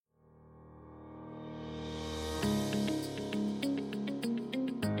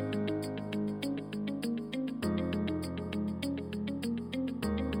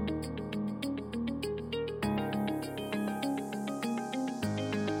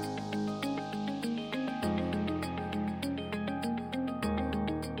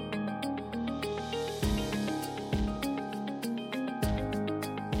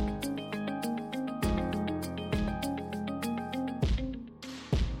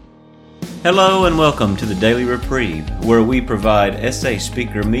Hello and welcome to the Daily Reprieve, where we provide essay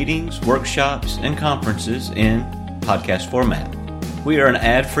speaker meetings, workshops, and conferences in podcast format. We are an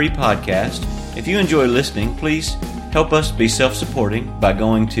ad-free podcast. If you enjoy listening, please help us be self-supporting by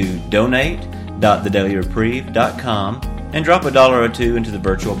going to donate.thedailyreprieve.com and drop $1 or $2 into the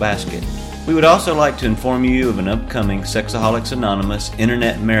virtual basket. We would also like to inform you of an upcoming Sexaholics Anonymous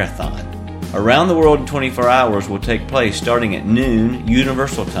Internet Marathon. Around the World in 24 Hours will take place starting at noon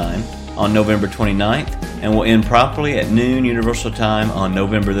Universal Time on November 29th and will end promptly at noon Universal Time on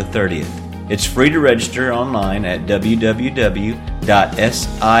November the 30th. It's free to register online at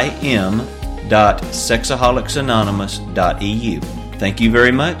www.sim.sexaholicsanonymous.eu. Thank you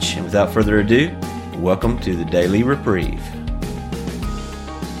very much, and without further ado, welcome to the Daily Reprieve.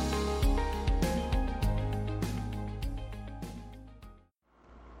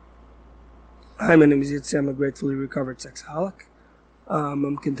 Hi, my name is Yitzi. I'm a gratefully recovered sexaholic.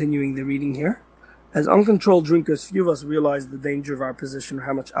 I'm continuing the reading here. As uncontrolled drinkers, few of us realize the danger of our position or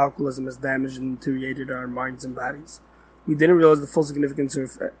how much alcoholism has damaged and deteriorated our minds and bodies. We didn't realize the full significance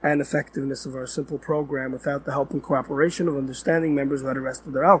and effectiveness of our simple program without the help and cooperation of understanding members who had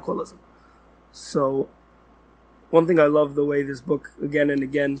arrested their alcoholism. So, one thing I love the way this book, again and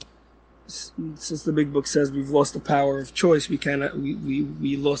again, since the big book says we've lost the power of choice,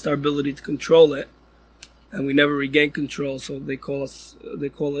 we lost our ability to control it. And we never regain control, so they call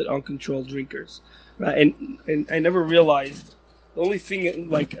it uncontrolled drinkers, right? And I never realized, the only thing,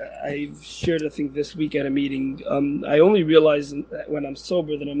 like I've shared, I think this week at a meeting, I only realize when I'm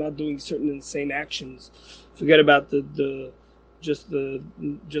sober that I'm not doing certain insane actions. Forget about the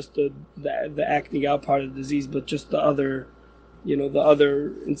acting out part of the disease, but just the other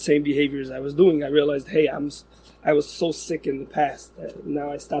insane behaviors I was doing. I realized, hey, I was so sick in the past that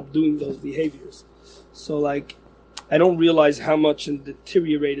now I stopped doing those behaviors. So, I don't realize how much it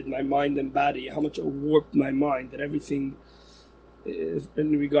deteriorated my mind and body, how much it warped my mind, that everything,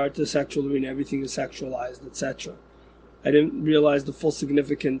 in regard to the sexual arena, everything is sexualized, etc. I didn't realize the full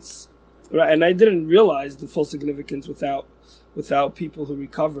significance, right? And I didn't realize the full significance without people who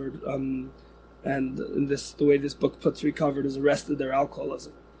recovered, and the way this book puts recovered is arrested their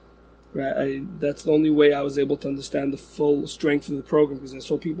alcoholism. Right? That's the only way I was able to understand the full strength of the program, because I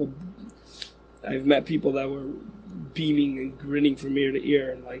saw people. I've met people that were beaming and grinning from ear to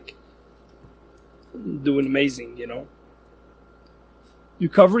ear and doing amazing,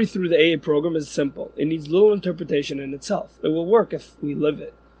 Recovery through the AA program is simple. It needs little interpretation in itself. It will work if we live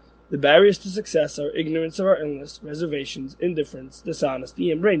it. The barriers to success are ignorance of our illness, reservations, indifference, dishonesty,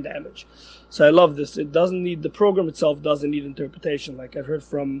 and brain damage. So I love this. The program itself doesn't need interpretation. Like I've heard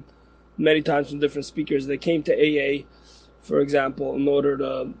from many times from different speakers. They came to AA, for example, in order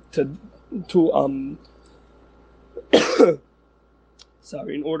to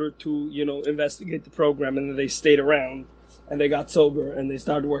investigate the program, and then they stayed around and they got sober and they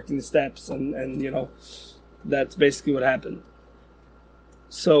started working the steps, and that's basically what happened.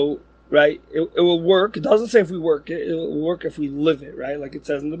 So, right, it will work. It doesn't say if we work it, it will work if we live it, right? Like it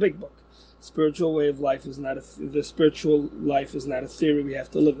says in the big book. The spiritual life is not a theory, we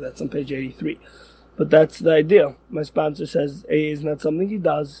have to live it. That's on page 83. But that's the idea. My sponsor says AA is not something he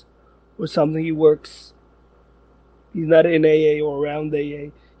does or something he works. He's not in AA or around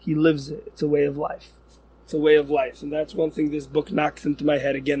AA. He lives it. It's a way of life. It's a way of life. And that's one thing this book knocks into my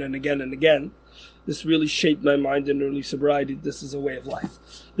head again and again and again. This really shaped my mind in early sobriety. This is a way of life.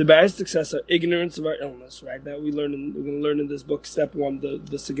 The barriers to success are ignorance of our illness, right? That we're going to learn in this book, step one,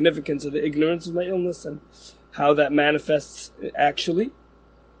 the significance of the ignorance of my illness and how that manifests actually.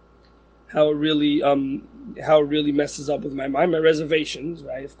 How it really messes up with my mind, my reservations,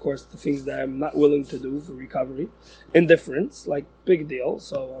 right? Of course, the things that I'm not willing to do for recovery. Indifference, big deal.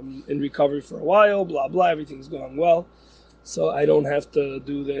 So I'm in recovery for a while, blah blah. Everything's going well, so I don't have to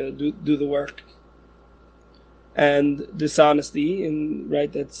do the work. And dishonesty,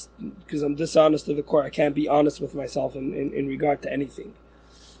 that's because I'm dishonest to the core. I can't be honest with myself in regard to anything.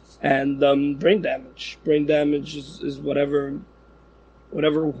 And brain damage. Brain damage is whatever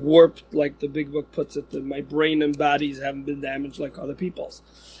warped, like the big book puts it, that my brain and bodies haven't been damaged like other people's.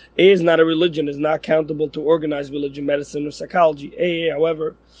 AA is not a religion, is not accountable to organized religion, medicine, or psychology. AA,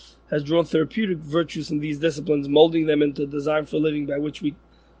 however, has drawn therapeutic virtues from these disciplines, molding them into a design for living by which we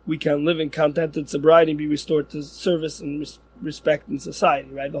can live in contented sobriety and be restored to service and respect in society,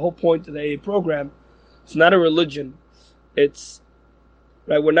 right? The whole point of the AA program, it's not a religion. It's,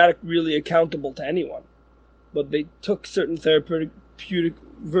 right, we're not really accountable to anyone. But they took certain therapeutic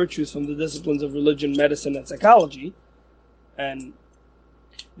virtues from the disciplines of religion, medicine, and psychology, and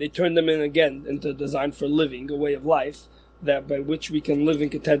they turned them into design for living, a way of life, that by which we can live in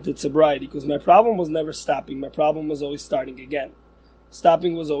contented sobriety. Because my problem was never stopping. My problem was always starting again.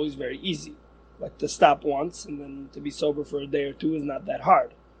 Stopping was always very easy. Like to stop once and then to be sober for a day or two is not that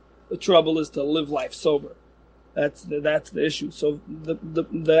hard. The trouble is to live life sober. That's the issue. So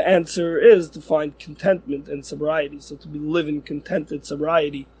the answer is to find contentment in sobriety. So to be living contented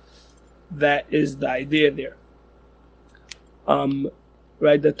sobriety, that is the idea there.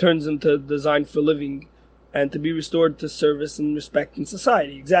 Right, that turns into design for living, and to be restored to service and respect in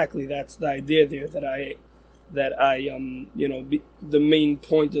society. Exactly, that's the idea there. The main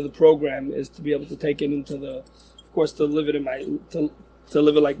point of the program is to be able to take it into the, of course, to live it to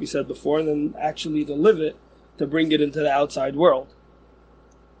live it like we said before, and then actually to live it, to bring it into the outside world.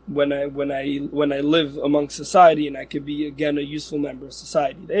 When I live amongst society, and I could be again a useful member of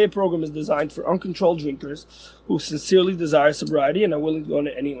society. The AA program is designed for uncontrolled drinkers who sincerely desire sobriety and are willing to go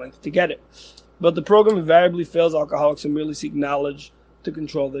to any length to get it. But the program invariably fails alcoholics who merely seek knowledge to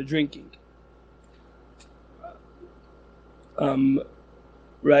control their drinking.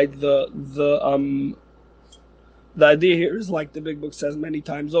 Right. The idea here is, like the big book says many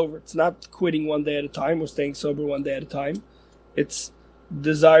times over, it's not quitting one day at a time or staying sober one day at a time. It's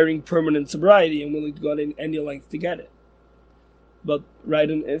desiring permanent sobriety and willing to go to any length to get it. But right,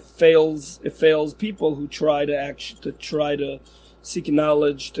 and it fails people who try to seek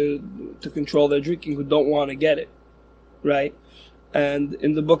knowledge to control their drinking, who don't want to get it. Right? And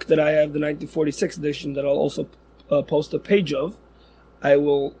in the book that I have, the 1946 edition, that I'll also post a page of,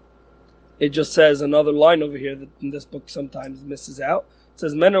 it just says another line over here that in this book sometimes misses out. It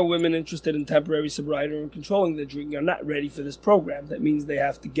says men or women interested in temporary sobriety or in controlling their drinking are not ready for this program. That means they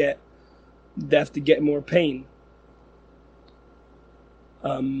have to get more pain.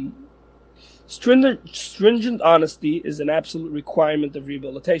 Stringent honesty is an absolute requirement of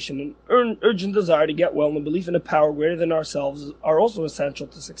rehabilitation, and urgent desire to get well and a belief in a power greater than ourselves are also essential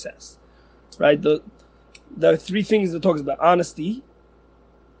to success. Right? There are three things that talks about: honesty,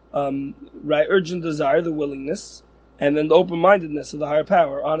 right, urgent desire, the willingness, and then the open-mindedness of the higher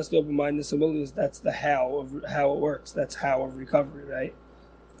power. Honesty, open-mindedness, and willingness, that's the how it works. That's how of recovery, right?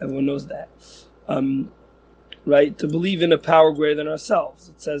 Everyone knows that. Right, to believe in a power greater than ourselves.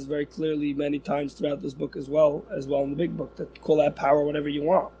 It says very clearly many times throughout this book as well in the big book, that call that power whatever you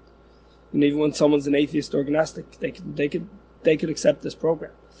want. And even when someone's an atheist or agnostic, they could accept this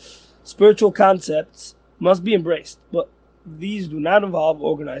program. Spiritual concepts must be embraced, but these do not involve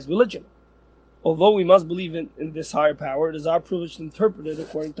organized religion. Although we must believe in this higher power, it is our privilege to interpret it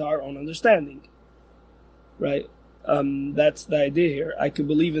according to our own understanding. Right? That's the idea here. I could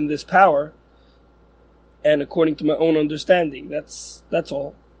believe in this power, and according to my own understanding. That's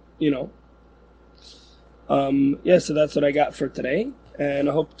all, So that's what I got for today, and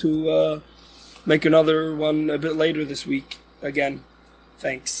I hope to make another one a bit later this week. Again,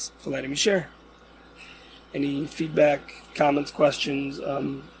 thanks for letting me share. Any feedback, comments, questions,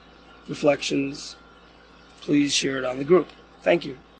 reflections, please share it on the group. Thank you.